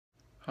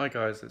Hi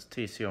guys, it's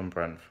TC on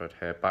Brentford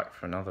here, back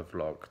for another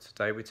vlog.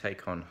 Today we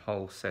take on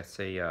Hull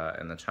City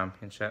in the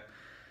Championship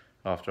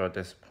after our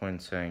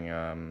disappointing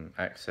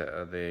exit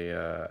of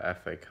the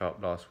FA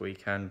Cup last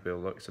weekend. We'll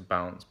look to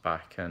bounce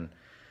back and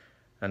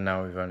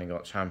now we've only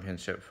got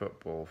Championship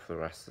football for the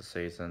rest of the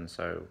season,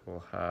 so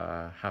we'll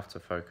have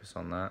to focus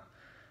on that.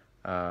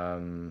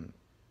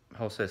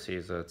 Hull City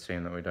is a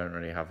team that we don't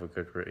really have a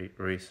good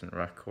recent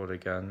record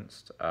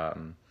against.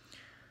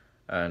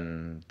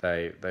 And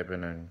they've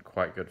been in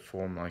quite good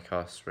form like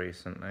us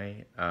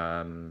recently,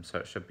 so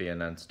it should be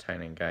an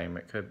entertaining game.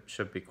 It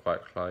should be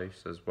quite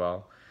close as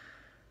well.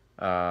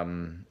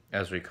 Ezri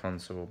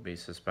Konsa will be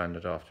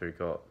suspended after he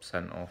got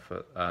sent off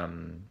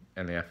in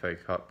the FA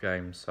Cup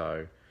game,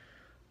 so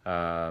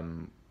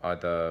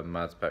either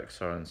Mads Bech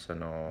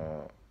Sorensen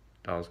or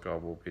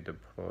Dalsgaard will be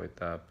deployed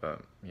there,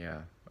 but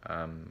yeah,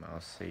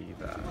 I'll see you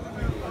there.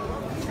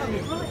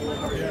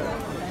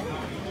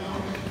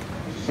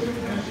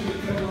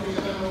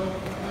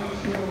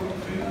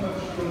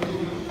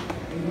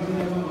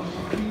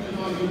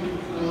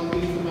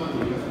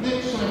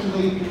 Next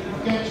Saturday,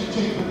 get your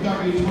ticket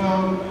package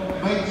well.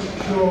 Make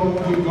sure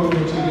you've got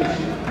your tickets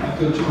at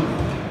good time.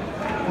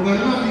 Well, a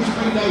lovely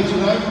spring day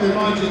today.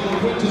 Remind you that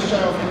the winter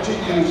sale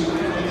continues in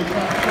the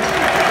capital.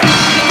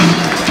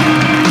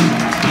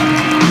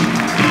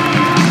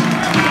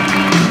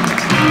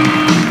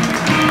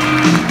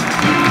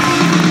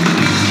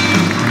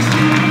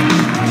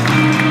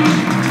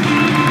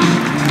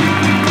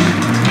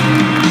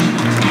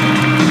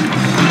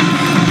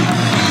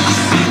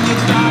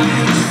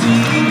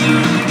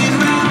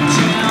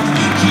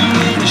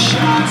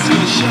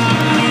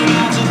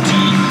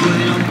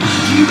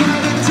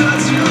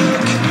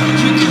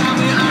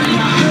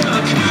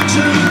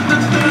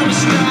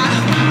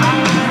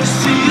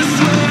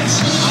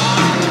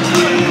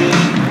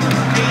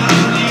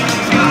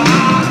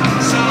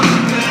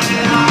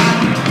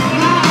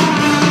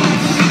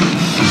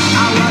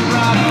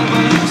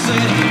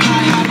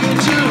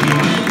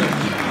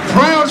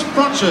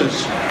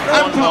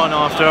 On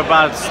after a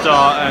bad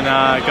start and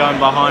going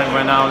behind,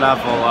 we're now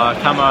level.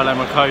 Kamole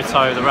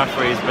Makoto, the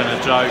referee's been a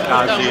joke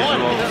as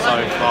usual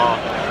so far.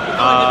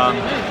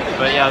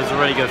 But yeah, it was a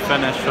really good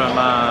finish from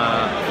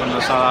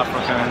the South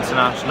African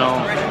international.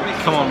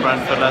 Come on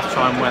Brentford, let's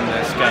try and win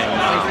this game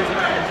now.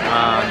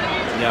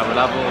 Yeah, we're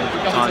level.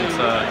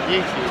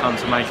 Time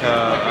to make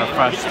a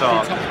fresh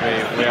start,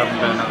 because we haven't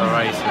been at the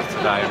races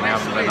today and we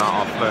haven't been at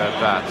our third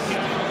best.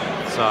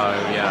 So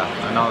yeah,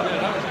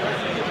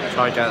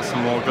 try to get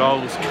some more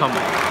goals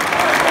coming.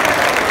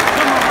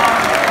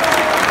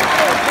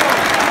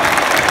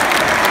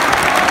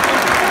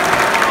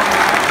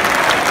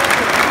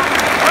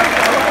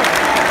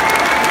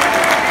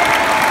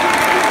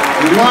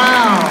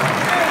 Wow!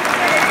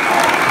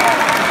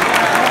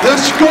 The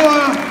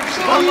score!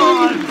 Come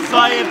on,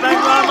 Saïd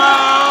Benrahma!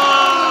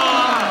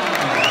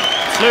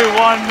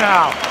 2-1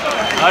 now.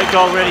 That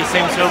goal really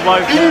seems to have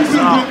woken us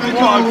up.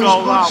 What a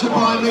goal that was.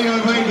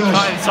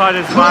 Cut inside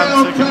his man,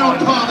 took him on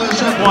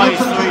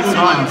twice, 3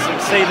 times,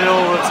 succeeded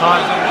all the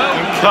time,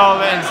 and curl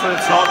it into the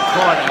top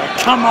corner.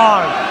 Come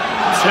on!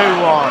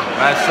 2-1.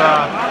 Let's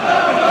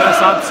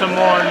add some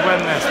more and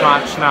win this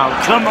match now.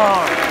 Come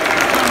on!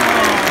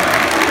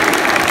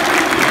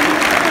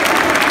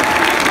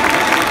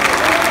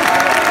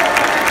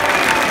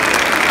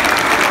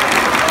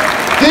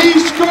 The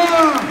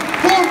score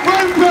for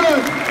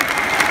Brentford!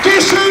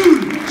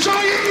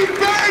 Saïd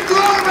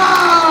Benrahma!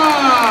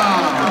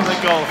 The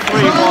goal,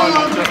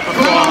 3-1 just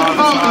before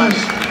half-time.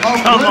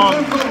 Come on,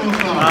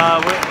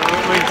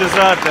 we've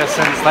deserved this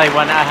since they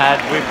went ahead.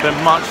 We've been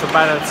much the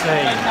better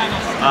team.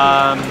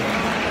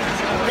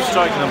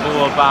 Striking the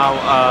ball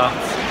about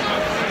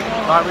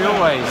like we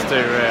always do,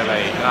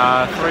 really.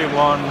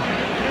 3-1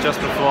 just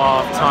before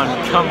half-time.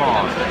 Come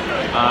on.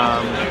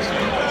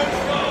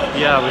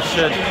 Yeah, we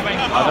should.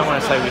 I don't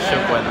want to say we should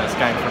win this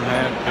game from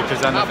here,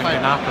 because anything can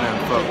happen in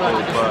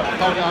football, but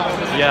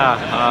yeah,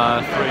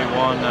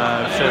 3-1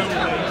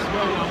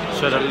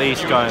 should at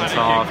least go into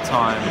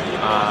half-time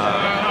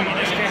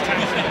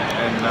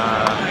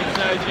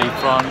in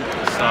front.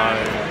 So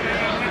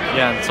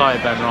yeah, and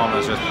Saïd Benrahma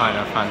is just playing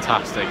a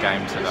fantastic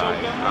game today.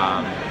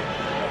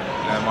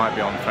 It might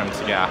be on for him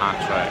to get a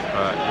hat-trick,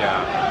 but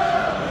yeah,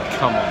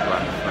 come on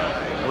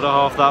Brentford. What a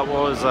half that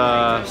was.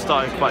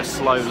 Started quite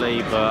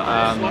slowly, but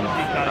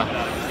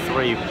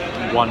 3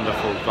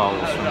 wonderful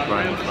goals from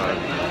Brentford,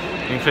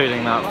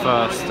 including that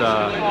first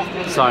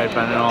Saïd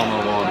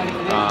Benrahma one,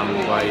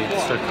 where he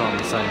took on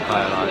the same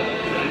player like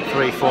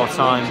 3-4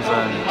 times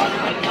and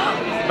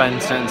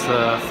bent it into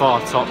the far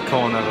top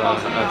corner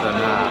of the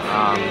net.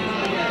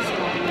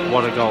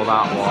 What a goal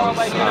that was.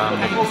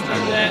 And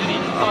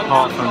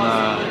apart from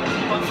the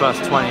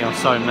first 20 or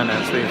so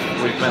minutes,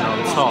 we've been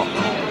on top.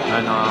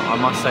 And I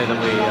must say that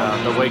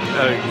we're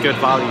good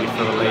value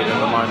for the league at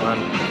the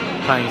moment,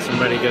 playing some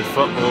really good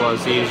football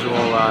as usual,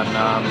 and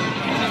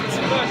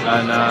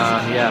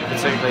yeah,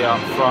 particularly up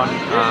front,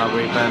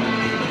 we've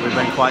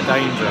been quite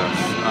dangerous,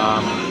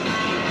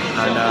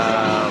 and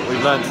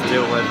we've learned to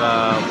deal with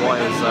what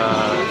is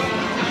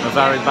a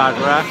very bad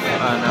ref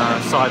and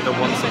a side that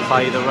wants to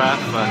play the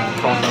ref and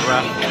con the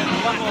ref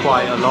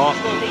quite a lot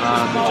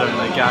during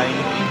the game,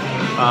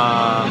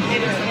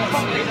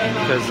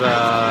 because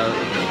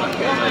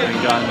they've been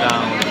going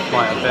down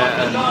quite a bit,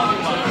 and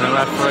the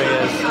referee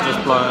is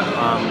just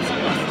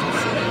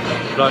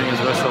blowing his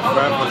whistle for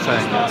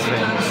everything, it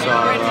seems. So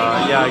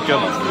yeah,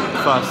 good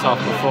first half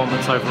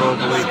performance overall,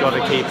 but we've got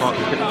to keep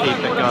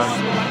it going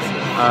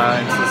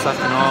into the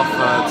second half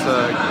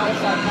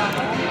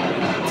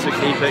to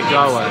keep it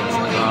going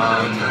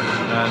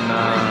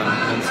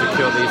and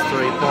secure these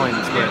 3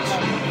 points, which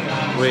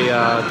we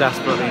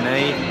desperately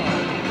need.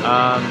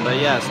 But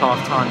yeah, it's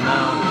half time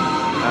now,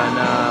 and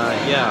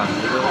yeah,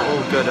 we're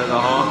all good at the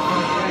half.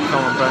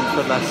 Come on,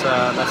 Brentford, let's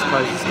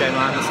close this game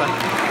out in a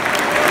second.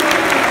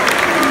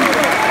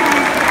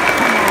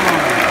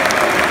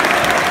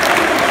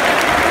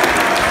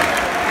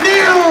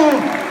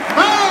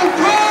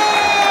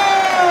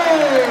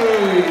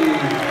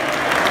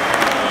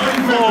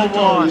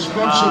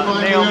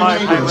 Neil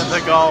Mopey with the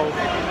goal.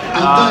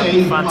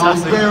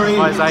 Fantastic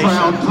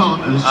improvisation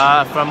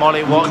from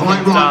Ollie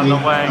Watkins down the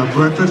wing,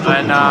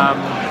 and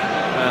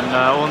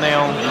all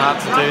Neil had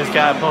to do is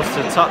get a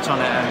positive touch on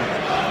it, and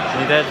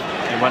he did.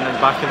 He went in the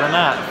back of the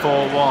net,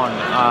 4-1.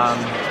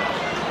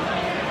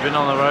 Been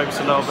on the ropes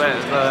a little bit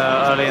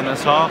early in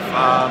this half,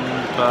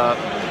 but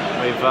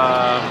we've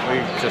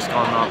just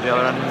gone up the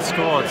other end and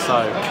scored.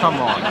 So come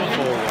on,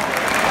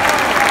 4-1.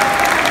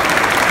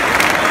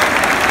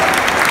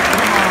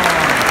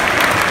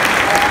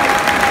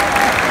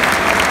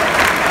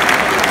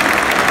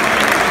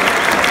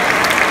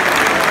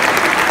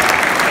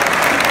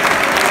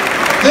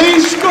 The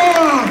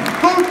scorer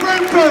for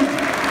Brentford,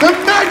 the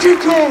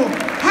magical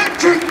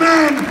hat-trick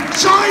man,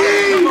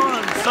 Saeed! Come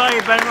on,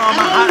 Saeed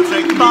Benrahma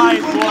hat-trick,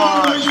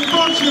 5-1.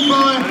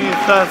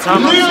 Third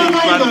time I've seen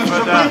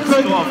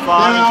Brentford score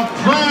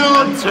 5,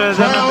 and 2 of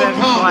them have been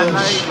quite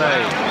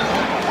lately.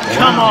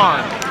 Come on!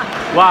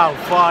 Wow,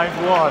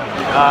 5-1.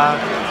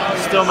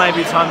 Still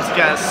maybe time to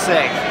get a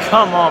 6.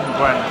 Come on,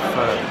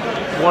 Brentford.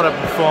 What a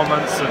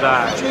performance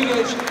today.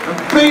 And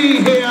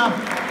be here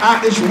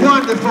at this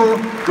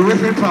wonderful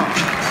Griffin Park.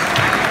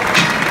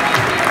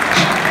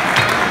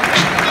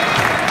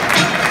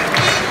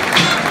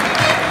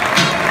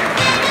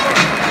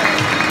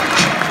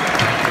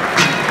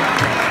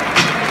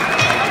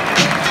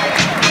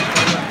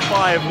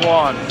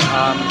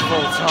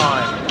 Full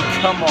time.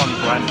 Come on,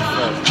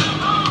 Brentford.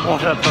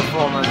 What a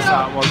performance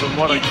that was, and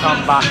what a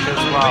comeback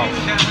as well.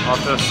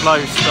 After a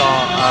slow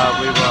start,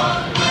 we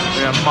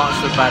were much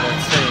the better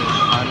team,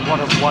 and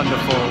what a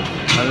wonderful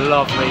and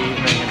lovely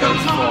evening it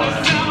is for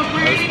it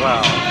as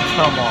well.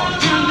 Come on.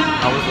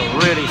 That was a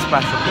really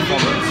special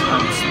performance,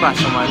 and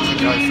special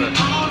mention goes to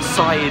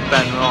Saeed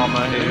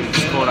Benrahma, who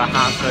scored a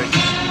hat-trick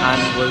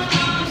and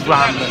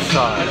ran the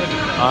show.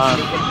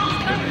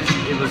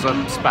 It was a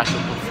special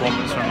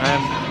performance from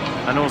him,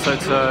 and also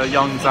to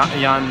young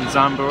Jan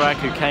Zambarek,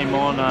 who came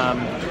on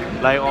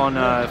late on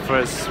for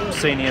his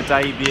senior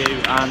debut,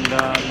 and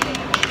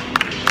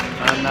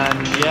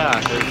then yeah,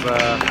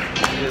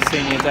 his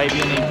senior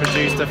debut, and he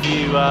produced a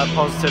few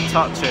positive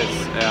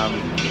touches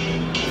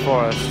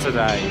for us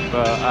today.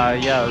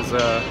 But yeah, it was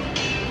a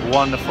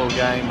wonderful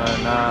game,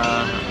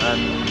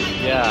 and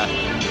yeah,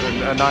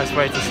 a nice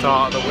way to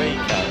start the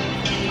weekend.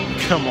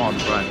 Come on,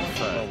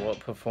 Brentford. What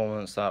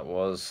performance that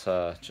was.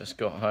 Just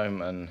got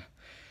home and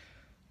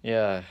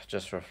yeah,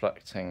 just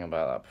reflecting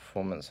about that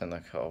performance in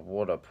the car.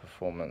 What a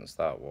performance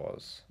that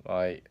was.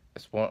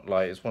 It's one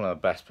of the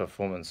best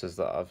performances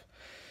that I've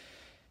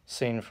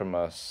seen from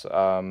us.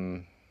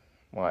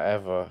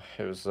 Whatever.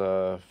 It was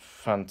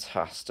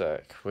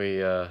fantastic.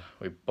 We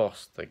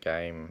bossed the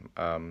game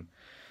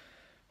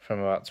from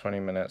about 20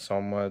 minutes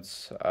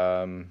onwards.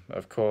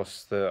 Of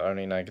course, the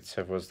only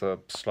negative was the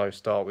slow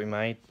start we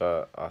made,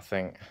 but I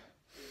think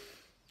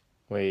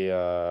we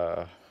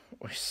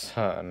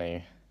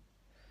certainly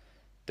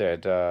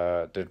did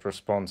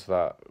respond to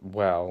that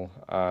well,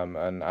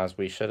 and as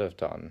we should have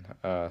done.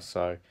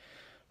 So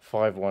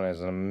 5-1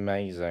 is an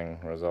amazing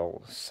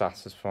result,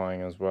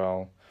 satisfying as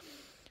well.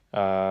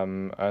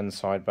 And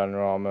Saeed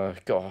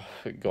Benrahma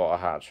got a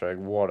hat-trick.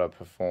 What a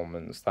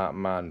performance that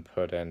man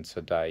put in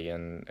today,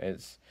 and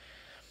it's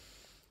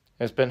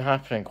been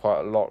happening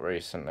quite a lot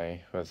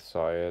recently with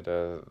Saeed.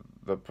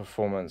 The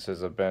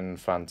performances have been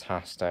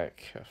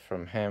fantastic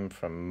from him,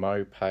 from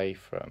Mopey,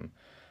 from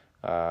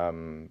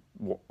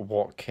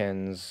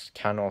Watkins.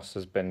 Canos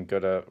has been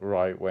good at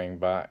right wing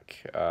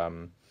back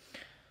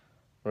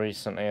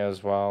recently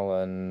as well,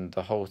 and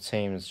the whole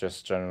team's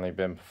just generally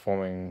been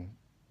performing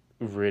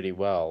really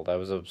well. There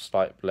was a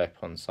slight blip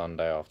on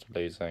Sunday after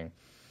losing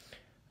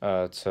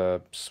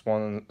to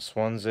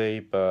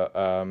Swansea, but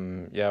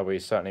yeah, we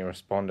certainly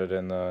responded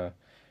in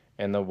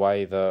the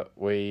way that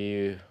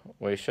we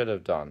should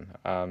have done,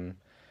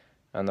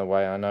 and the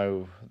way I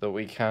know that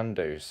we can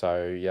do.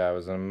 So yeah, it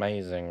was an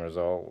amazing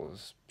result. It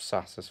was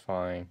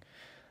satisfying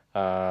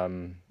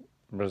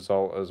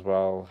result as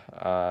well.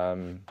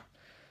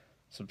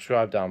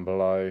 subscribe down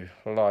below,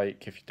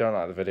 like. If you don't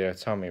like the video,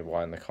 tell me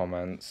why in the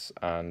comments,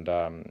 and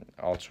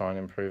I'll try and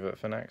improve it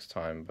for next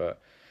time. But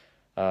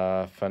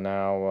for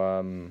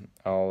now,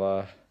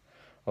 I'll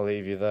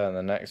leave you there. And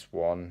the next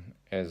one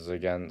is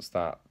against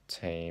that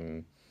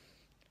team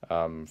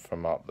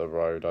from up the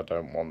road. I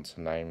don't want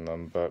to name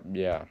them, but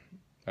yeah,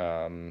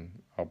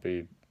 I'll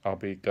be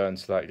going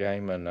to that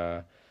game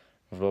and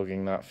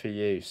vlogging that for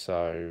you.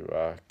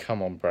 So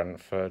come on,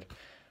 Brentford.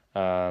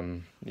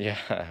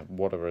 Yeah,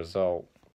 what a result.